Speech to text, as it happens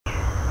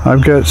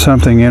I've got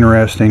something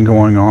interesting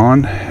going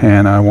on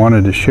and I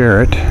wanted to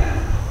share it.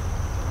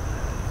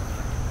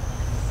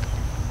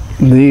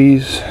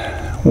 These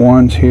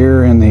ones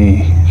here in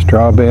the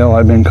straw bale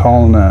I've been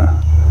calling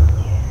a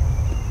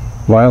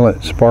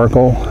violet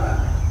sparkle.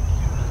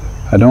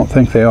 I don't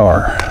think they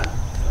are.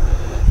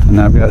 And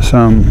I've got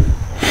some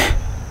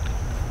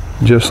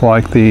just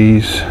like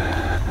these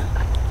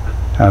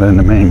out in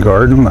the main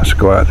garden. Let's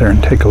go out there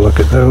and take a look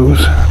at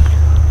those.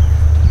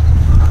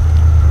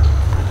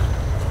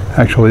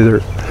 Actually,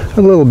 they're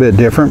a little bit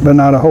different, but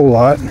not a whole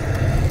lot.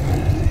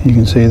 You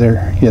can see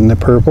they're getting the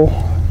purple.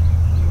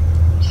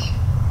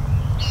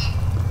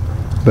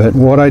 But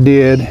what I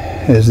did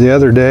is the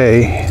other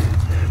day,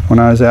 when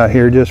I was out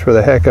here just for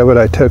the heck of it,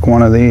 I took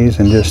one of these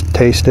and just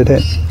tasted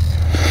it.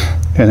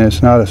 And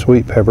it's not a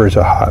sweet pepper, it's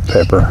a hot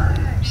pepper.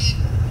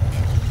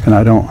 And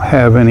I don't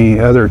have any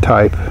other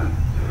type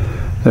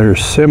that are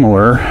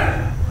similar.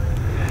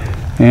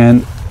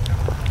 And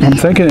I'm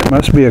thinking it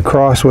must be a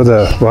cross with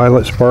a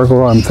violet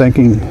sparkle. I'm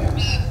thinking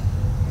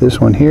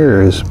this one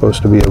here is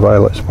supposed to be a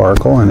violet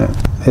sparkle, and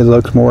it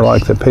looks more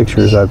like the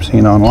pictures I've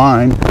seen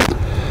online.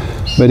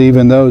 But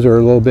even those are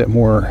a little bit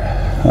more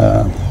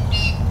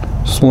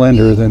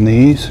slender than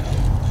these.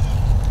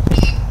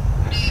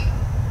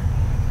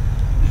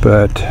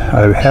 But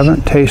I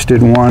haven't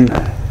tasted one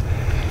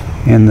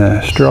in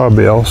the straw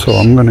bale, so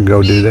I'm going to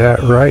go do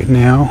that right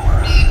now.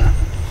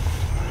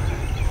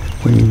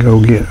 We can go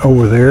get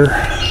over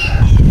there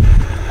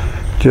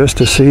just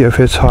to see if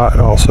it's hot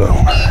also.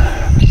 Let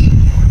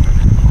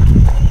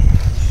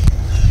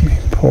me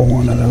pull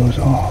one of those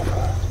off.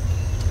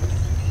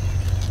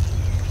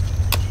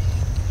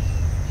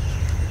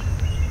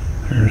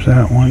 There's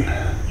that one.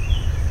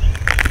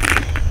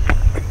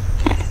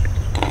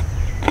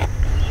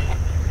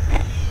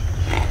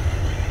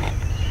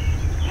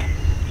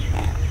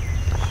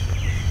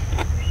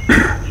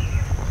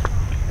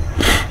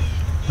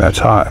 That's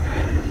hot.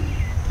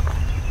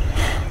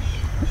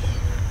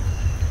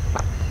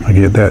 I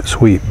get that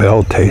sweet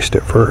bell taste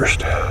at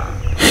first.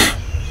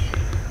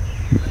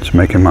 It's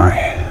making my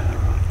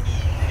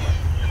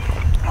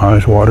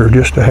eyes water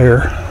just a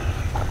hair.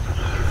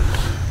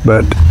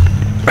 But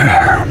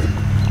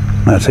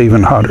that's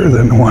even hotter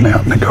than the one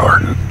out in the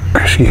garden.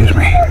 Excuse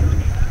me.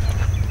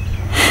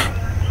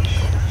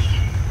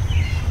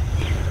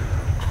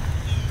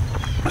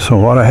 So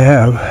what I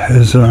have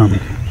is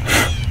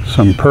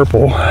some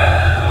purple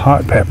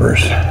hot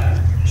peppers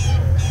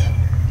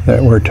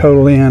that were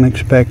totally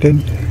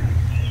unexpected.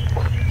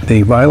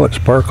 The violet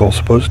sparkle is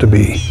supposed to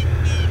be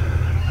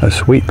a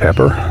sweet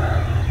pepper.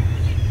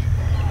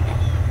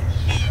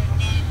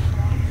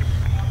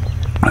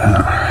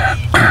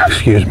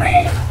 Excuse me.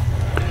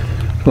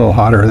 A little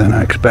hotter than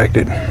I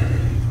expected.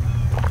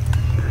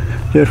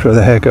 Just for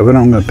the heck of it,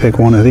 I'm going to pick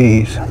one of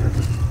these.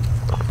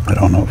 I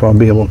don't know if I'll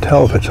be able to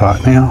tell if it's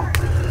hot now,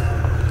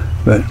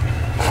 but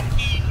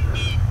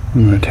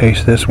I'm going to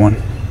taste this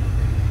one.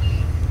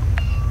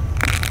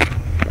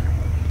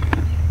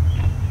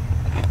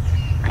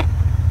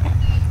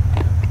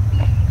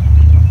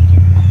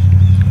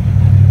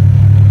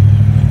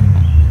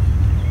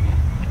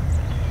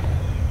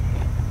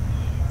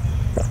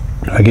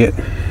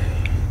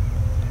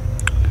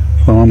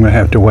 Well, I'm going to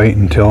have to wait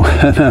until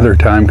another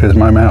time because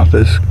my mouth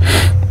is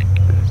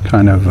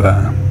kind of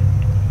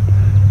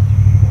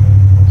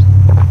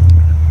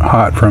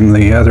hot from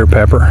the other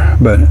pepper.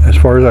 But as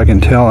far as I can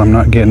tell, I'm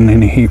not getting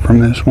any heat from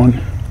this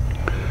one.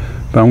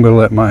 But I'm going to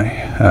let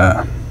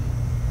my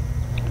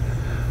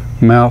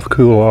mouth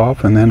cool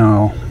off, and then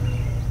I'll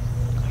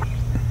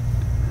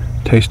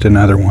taste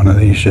another one of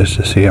these just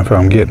to see if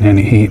I'm getting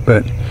any heat.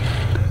 But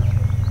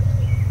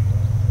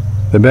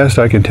the best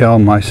I can tell,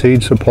 my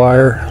seed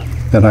supplier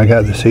that I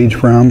got the seeds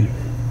from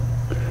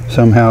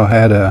somehow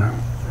had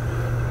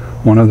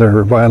one of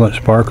their violet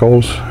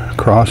sparkles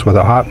crossed with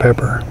a hot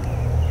pepper,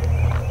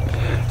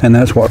 and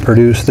that's what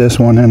produced this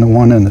one and the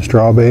one in the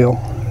straw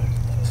bale.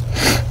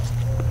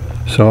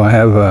 So I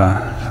have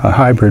a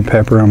hybrid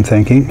pepper. I'm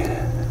thinking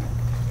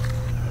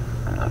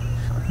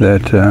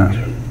that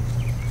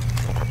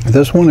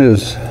this one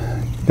is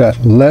got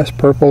less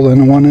purple than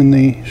the one in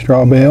the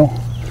straw bale.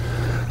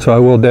 So I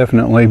will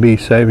definitely be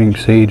saving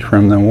seeds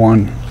from the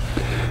one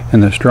in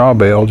the straw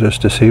bale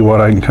just to see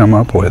what I can come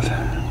up with.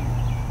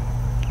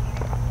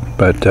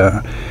 But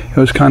it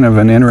was kind of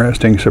an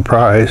interesting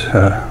surprise,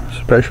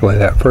 especially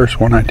that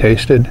first one I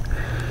tasted.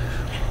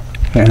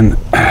 And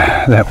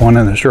that one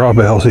in the straw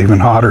bale is even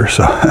hotter,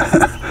 so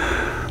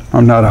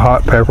I'm not a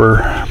hot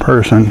pepper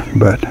person,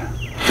 but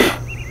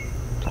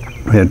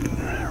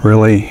it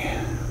really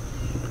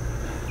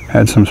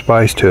had some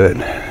spice to it.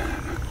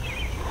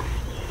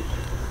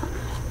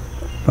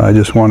 I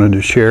just wanted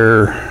to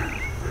share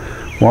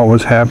what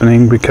was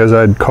happening because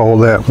I'd call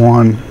that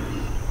one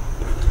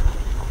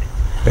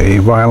a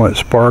violet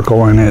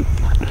sparkle, and it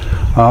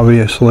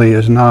obviously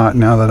is not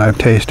now that I've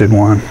tasted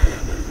one.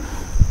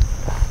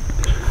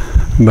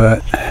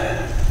 But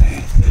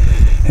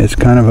it's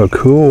kind of a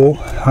cool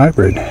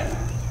hybrid.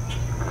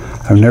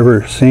 I've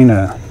never seen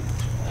a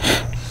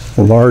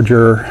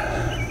larger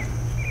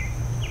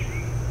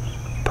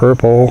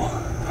purple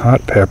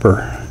hot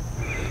pepper.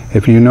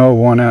 If you know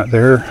one out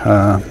there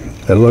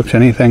that looks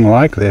anything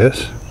like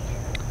this,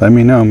 let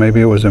me know. Maybe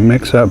it was a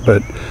mix-up,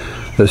 but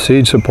the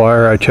seed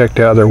supplier, I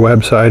checked out their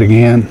website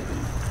again,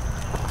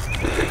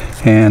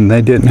 and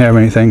they didn't have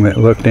anything that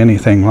looked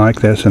anything like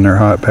this in their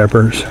hot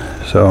peppers.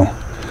 So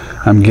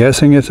I'm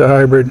guessing it's a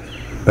hybrid,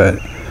 but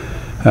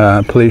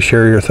please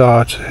share your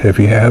thoughts if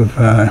you have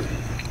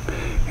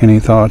any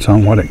thoughts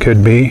on what it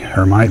could be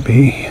or might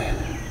be.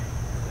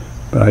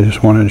 But I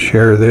just wanted to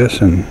share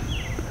this and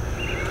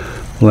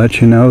let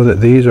you know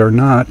that these are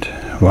not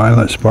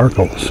violet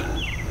sparkles.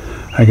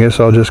 I guess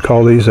I'll just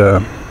call these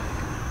a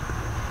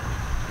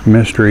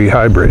mystery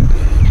hybrid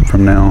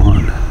from now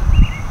on.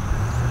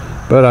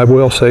 But I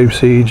will save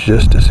seeds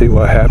just to see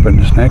what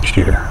happens next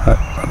year.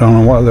 I don't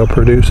know what they'll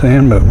produce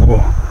then, but we'll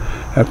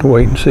have to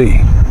wait and see.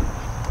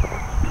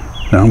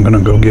 Now I'm going to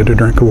go get a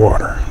drink of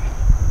water.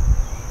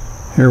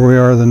 Here we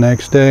are the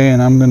next day,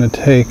 and I'm going to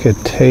take a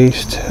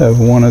taste of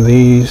one of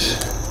these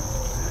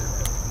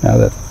now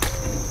that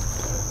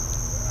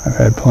I've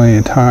had plenty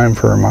of time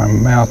for my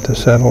mouth to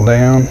settle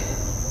down.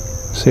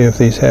 See if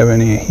these have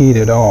any heat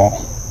at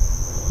all.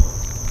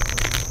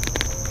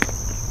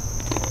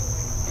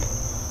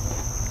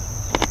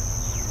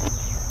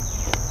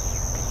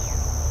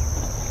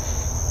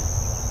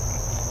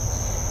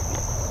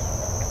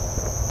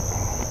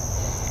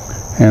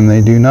 And they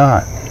do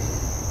not.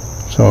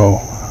 So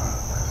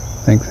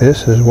I think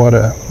this is what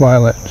a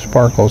violet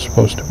sparkle is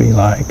supposed to be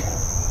like.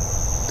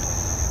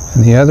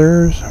 And the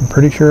others, I'm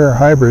pretty sure, are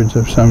hybrids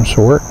of some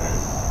sort.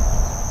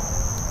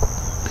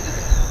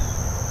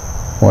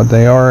 What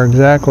they are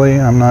exactly,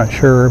 I'm not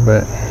sure,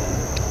 but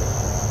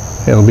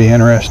it'll be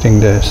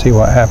interesting to see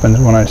what happens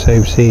when I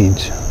save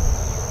seeds.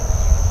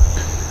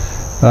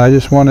 But I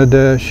just wanted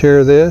to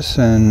share this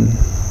and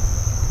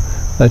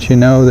let you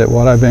know that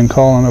what I've been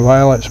calling a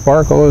violet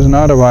sparkle is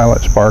not a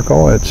violet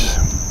sparkle. It's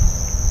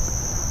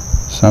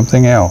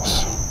something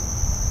else.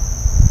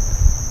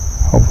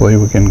 Hopefully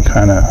we can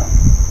kind of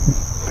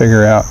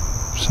figure out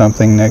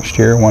something next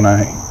year when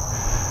I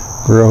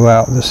grow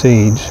out the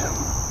seeds.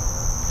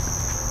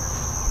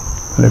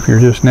 But if you're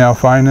just now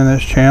finding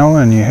this channel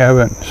and you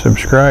haven't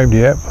subscribed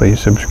yet,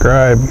 please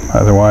subscribe.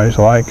 Otherwise,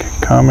 like,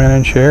 comment,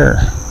 and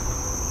share.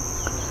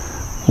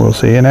 We'll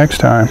see you next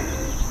time.